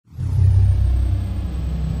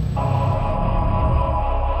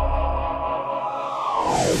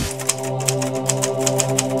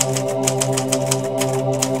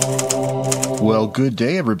good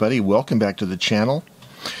day, everybody. Welcome back to the channel.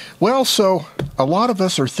 Well, so a lot of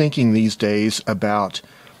us are thinking these days about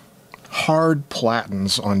hard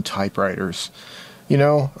platens on typewriters. You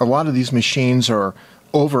know, a lot of these machines are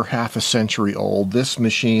over half a century old. This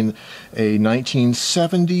machine, a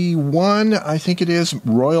 1971, I think it is,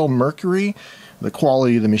 Royal Mercury. The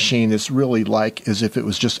quality of the machine is really like as if it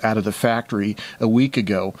was just out of the factory a week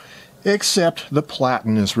ago, except the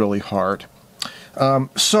platen is really hard.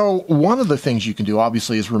 So one of the things you can do,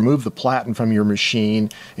 obviously, is remove the platen from your machine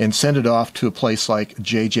and send it off to a place like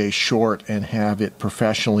J.J. Short and have it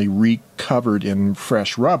professionally recovered in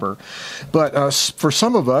fresh rubber. But for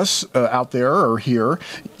some of us out there or here,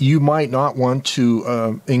 you might not want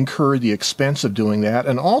to incur the expense of doing that.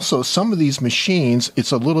 And also, some of these machines,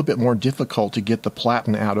 it's a little bit more difficult to get the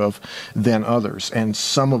platen out of than others. And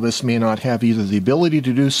some of us may not have either the ability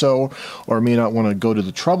to do so or may not want to go to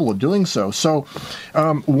the trouble of doing so. So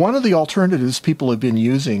one of the alternatives people have been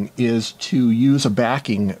using is to use a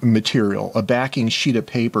backing material, a backing sheet of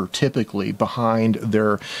paper typically behind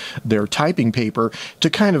their typing paper to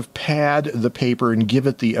kind of pad the paper and give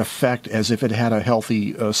it the effect as if it had a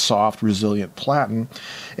healthy, soft, resilient platen.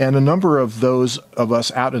 And a number of those of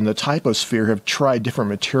us out in the typosphere have tried different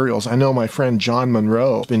materials. I know my friend John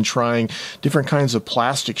Monroe has been trying different kinds of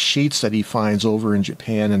plastic sheets that he finds over in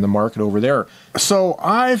Japan in the market over there. So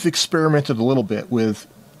I've experimented a little bit with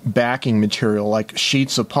backing material like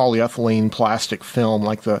sheets of polyethylene plastic film,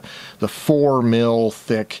 like the 4 mil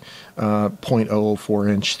thick 0.04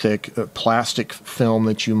 inch thick plastic film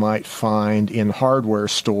that you might find in hardware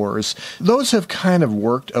stores. Those have kind of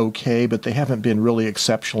worked okay, but they haven't been really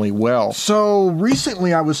exceptionally well. So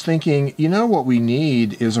recently I was thinking, you know what we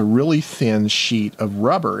need is a really thin sheet of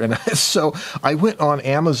rubber. And so I went on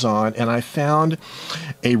Amazon and I found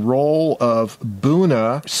a roll of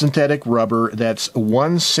Buna synthetic rubber that's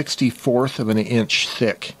 1/64 of an inch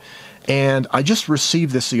thick. And I just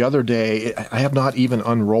received this the other day. I have not even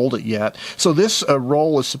unrolled it yet. So this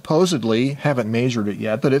roll is supposedly, haven't measured it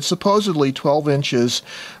yet, but it's supposedly 12 inches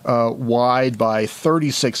wide by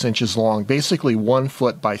 36 inches long, basically 1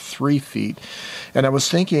 foot by 3 feet. And I was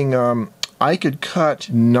thinking I could cut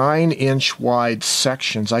 9-inch wide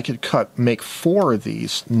sections. I could make 4 of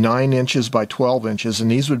these, 9 inches by 12 inches, and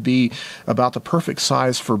these would be about the perfect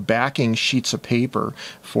size for backing sheets of paper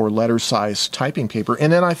for letter-size typing paper.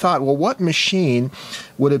 And then I thought, well, what machine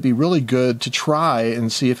would it be really good to try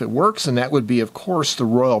and see if it works? And that would be, of course, the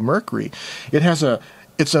Royal Mercury.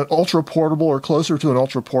 It's an ultra-portable or closer to an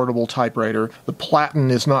ultra-portable typewriter. The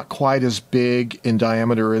platen is not quite as big in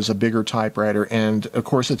diameter as a bigger typewriter, and of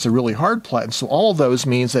course it's a really hard platen. So all of those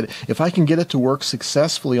means that if I can get it to work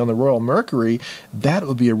successfully on the Royal Mercury, that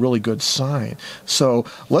would be a really good sign. So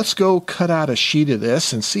let's go cut out a sheet of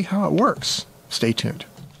this and see how it works. Stay tuned.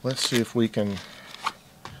 Let's see if we can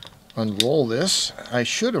unroll this. I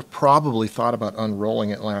should have probably thought about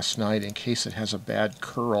unrolling it last night in case it has a bad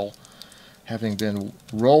curl, having been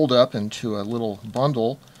rolled up into a little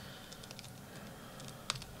bundle.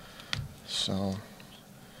 So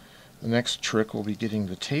the next trick will be getting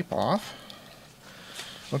the tape off.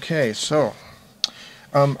 Okay, so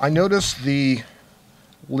I noticed the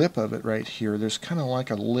lip of it right here. There's kind of like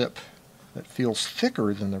a lip that feels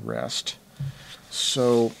thicker than the rest.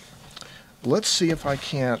 So let's see if I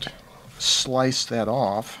can't slice that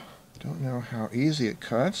off. Don't know how easy it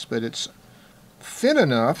cuts, but it's thin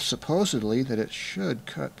enough, supposedly, that it should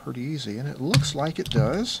cut pretty easy, and it looks like it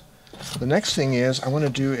does. The next thing is I want to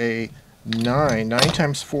do a 9. 9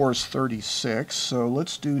 times 4 is 36, so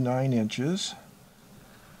let's do 9 inches.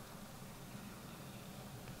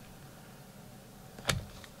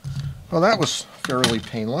 Well, that was fairly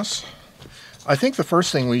painless. I think the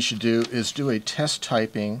first thing we should do is do a test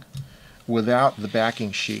typing without the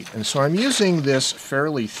backing sheet. And so I'm using this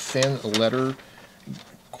fairly thin letter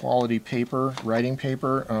quality paper, writing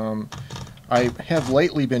paper. I have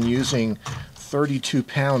lately been using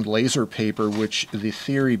 32-pound laser paper, which the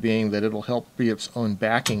theory being that it'll help be its own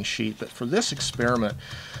backing sheet. But for this experiment,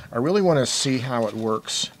 I really want to see how it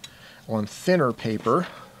works on thinner paper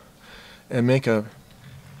and make a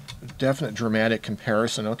definite dramatic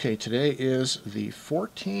comparison. Okay, today is the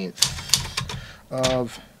 14th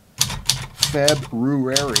of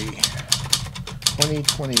February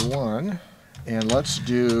 2021. And let's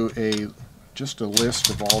do just a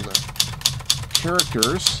list of all the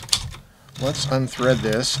characters. Let's unthread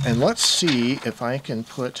this and let's see if I can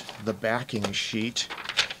put the backing sheet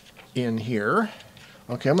in here.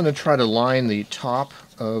 Okay, I'm going to try to line the top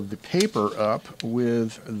of the paper up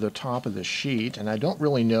with the top of the sheet, and I don't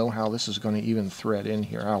really know how this is going to even thread in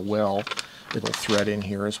here, how well it'll thread in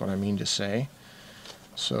here is what I mean to say.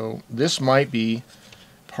 So this might be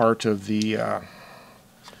part of the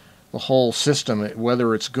whole system.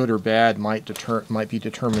 Whether it's good or bad might be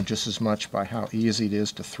determined just as much by how easy it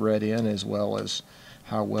is to thread in as well as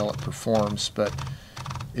how well it performs. But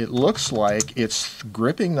it looks like it's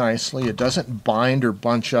gripping nicely. It doesn't bind or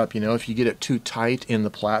bunch up. You know, if you get it too tight in the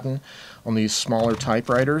platen on these smaller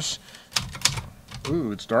typewriters.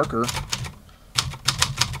 Ooh, it's darker.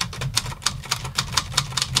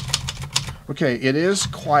 Okay, it is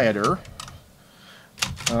quieter.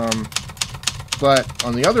 But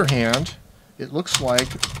on the other hand, it looks like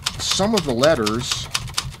some of the letters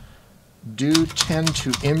do tend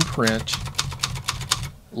to imprint,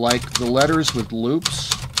 like the letters with loops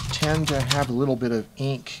tend to have a little bit of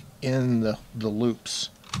ink in the loops,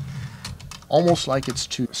 almost like it's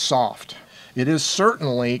too soft. It is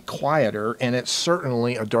certainly quieter, and it's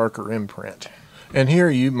certainly a darker imprint. And here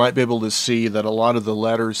you might be able to see that a lot of the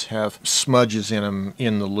letters have smudges in them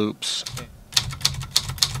in the loops.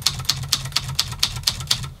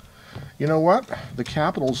 You know what? The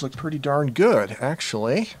capitals look pretty darn good,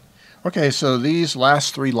 actually. Okay, so these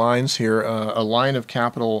last three lines here, a line of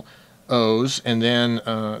capital O's, and then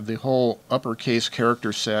the whole uppercase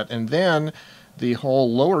character set, and then the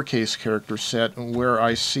whole lowercase character set, where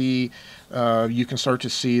I see, you can start to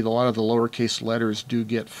see a lot of the lowercase letters do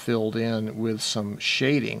get filled in with some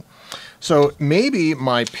shading. So maybe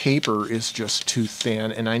my paper is just too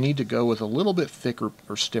thin, and I need to go with a little bit thicker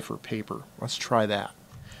or stiffer paper. Let's try that.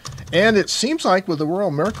 And it seems like with the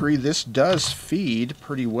Royal Mercury, this does feed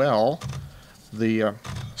pretty well. The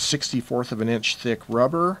 1/64 of an inch thick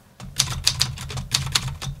rubber.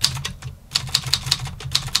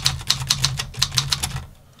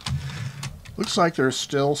 Looks like there's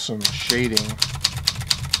still some shading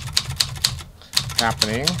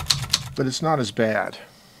happening, but it's not as bad.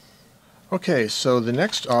 Okay, so the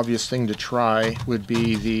next obvious thing to try would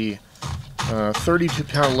be the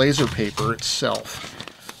 32-pound laser paper itself.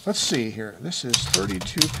 Let's see here. This is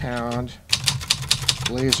 32-pound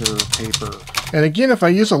laser paper. And again, if I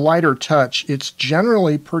use a lighter touch, it's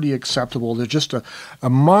generally pretty acceptable. There's just a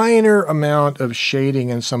minor amount of shading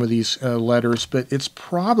in some of these letters, but it's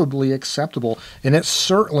probably acceptable, and it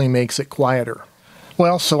certainly makes it quieter.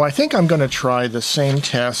 Well, so I think I'm going to try the same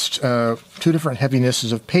test, two different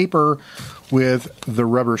heavinesses of paper with the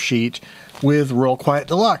rubber sheet with Royal Quiet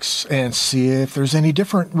Deluxe, and see if there's any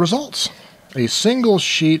different results. A single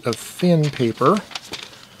sheet of thin paper,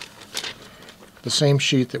 the same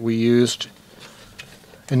sheet that we used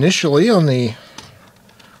initially on the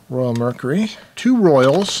Royal Mercury. Two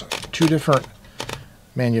Royals, two different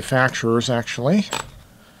manufacturers actually.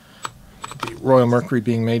 The Royal Mercury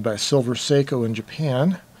being made by Silver Seiko in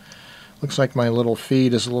Japan. Looks like my little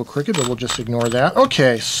feed is a little crooked, but we'll just ignore that.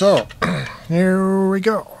 Okay, so here we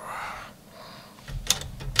go.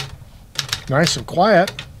 Nice and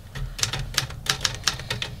quiet.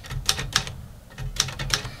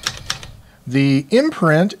 The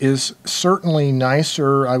imprint is certainly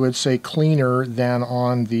nicer, I would say cleaner than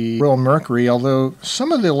on the Royal Mercury, although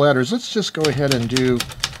some of the letters, let's just go ahead and do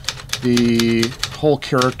the whole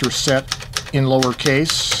character set in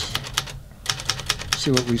lowercase.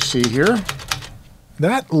 See what we see here.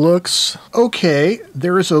 That looks okay.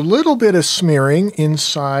 There is a little bit of smearing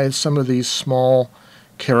inside some of these small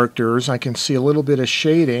characters. I can see a little bit of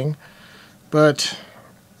shading, but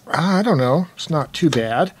I don't know, it's not too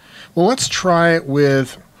bad. Well, let's try it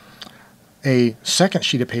with a second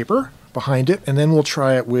sheet of paper behind it, and then we'll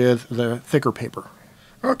try it with the thicker paper.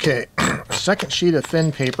 Okay, a second sheet of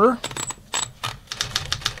thin paper.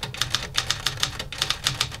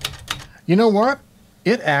 You know what?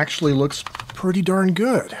 It actually looks pretty darn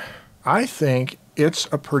good. I think it's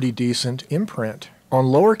a pretty decent imprint. On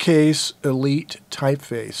lowercase elite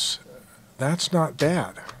typeface, that's not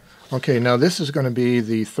bad. Okay, now this is going to be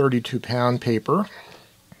the 32-pound paper.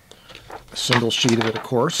 A single sheet of it, of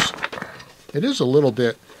course. It is a little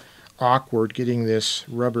bit awkward getting this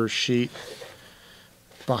rubber sheet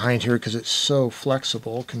behind here because it's so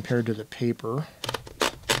flexible compared to the paper.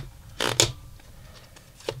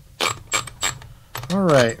 All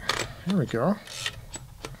right, here we go.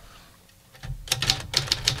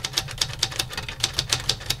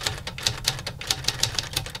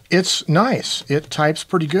 It's nice. It types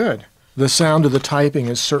pretty good. The sound of the typing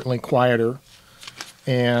is certainly quieter,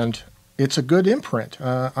 and it's a good imprint.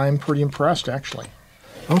 I'm pretty impressed, actually.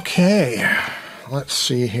 Okay, let's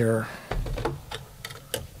see here.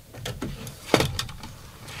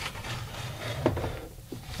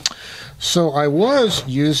 So I was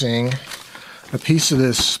using a piece of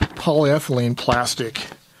this polyethylene plastic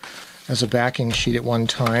as a backing sheet at one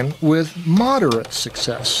time with moderate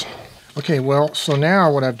success. Okay, well, so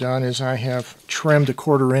now what I've done is I have trimmed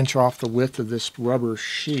 1/4 inch off the width of this rubber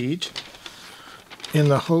sheet in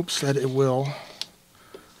the hopes that it will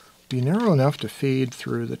be narrow enough to feed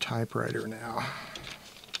through the typewriter now.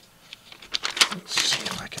 Let's see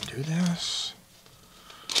if I can do this.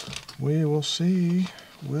 We will see.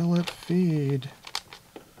 Will it feed?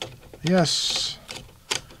 Yes.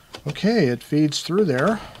 Okay, it feeds through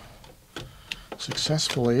there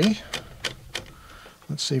successfully.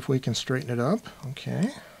 Let's see if we can straighten it up.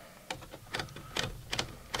 Okay.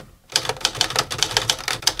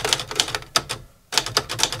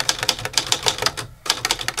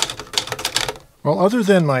 Well, other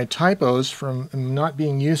than my typos from not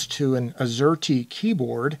being used to an AZERTY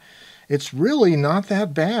keyboard, it's really not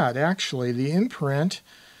that bad, actually. The imprint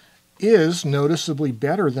is noticeably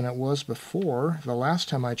better than it was before the last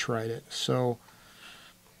time I tried it. So,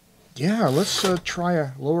 yeah, let's try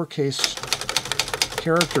a lowercase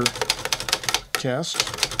character test.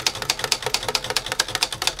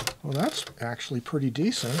 Well, that's actually pretty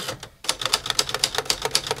decent.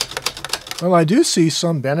 Well, I do see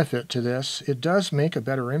some benefit to this. It does make a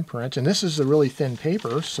better imprint, and this is a really thin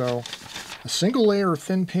paper, so a single layer of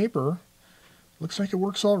thin paper looks like it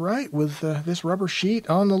works all right with this rubber sheet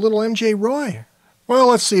on the little MJ Roy. Well,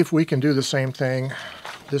 let's see if we can do the same thing,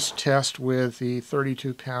 this test with the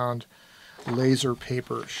 32-pound laser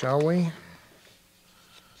paper, shall we?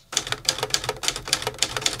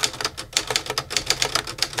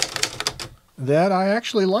 That I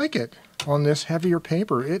actually like it. On this heavier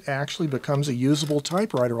paper, it actually becomes a usable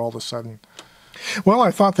typewriter all of a sudden. Well,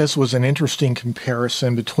 I thought this was an interesting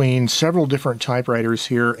comparison between several different typewriters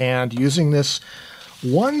here, and using this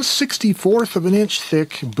 1/64 of an inch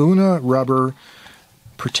thick Buna rubber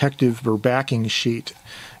protective or backing sheet.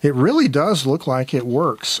 It really does look like it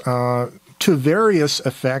works to various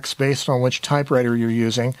effects based on which typewriter you're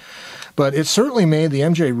using, but it certainly made the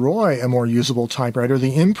MJ Roy a more usable typewriter.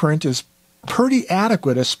 The imprint is pretty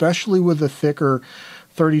adequate, especially with the thicker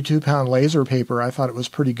 32-pound laser paper. I thought it was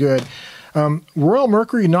pretty good. Royal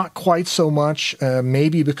Mercury, not quite so much,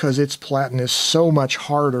 maybe because its platen is so much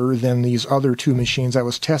harder than these other two machines I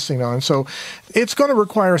was testing on. So it's going to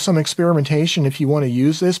require some experimentation if you want to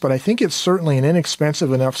use this, but I think it's certainly an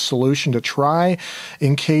inexpensive enough solution to try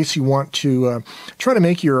in case you want to try to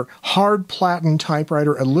make your hard platen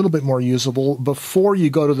typewriter a little bit more usable before you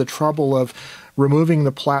go to the trouble of removing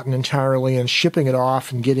the platen entirely and shipping it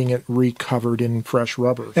off and getting it recovered in fresh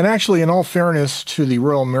rubber. And actually, in all fairness to the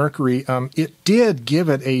Royal Mercury, it did give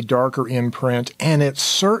it a darker imprint, and it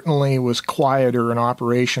certainly was quieter in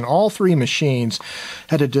operation. All three machines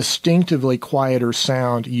had a distinctively quieter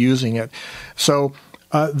sound using it. So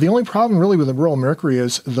the only problem really with the Royal Mercury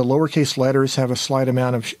is the lowercase letters have a slight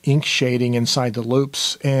amount of ink shading inside the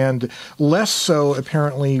loops, and less so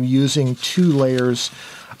apparently using 2 layers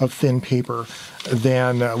of thin paper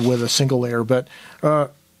than with a single layer. But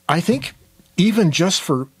I think even just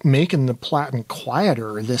for making the platen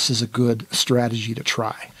quieter, this is a good strategy to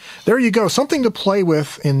try. There you go, something to play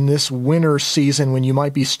with in this winter season when you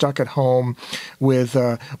might be stuck at home with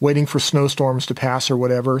waiting for snowstorms to pass or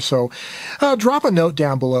whatever. So drop a note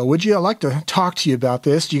down below, would you? I'd like to talk to you about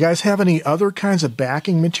this. Do you guys have any other kinds of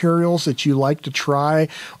backing materials that you like to try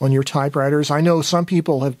on your typewriters? I know some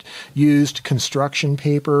people have used construction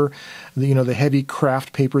paper, the heavy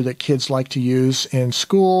craft paper that kids like to use in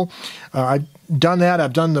school. I've done that.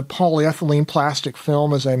 I've done the polyethylene plastic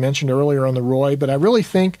film, as I mentioned earlier on the Roy, but I really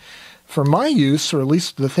think for my use, or at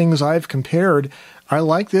least the things I've compared, I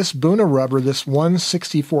like this Buna rubber, this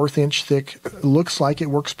 1/64 inch thick. Looks like it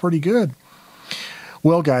works pretty good.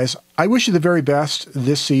 Well, guys, I wish you the very best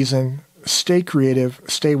this season. Stay creative,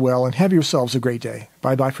 stay well, and have yourselves a great day.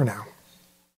 Bye-bye for now.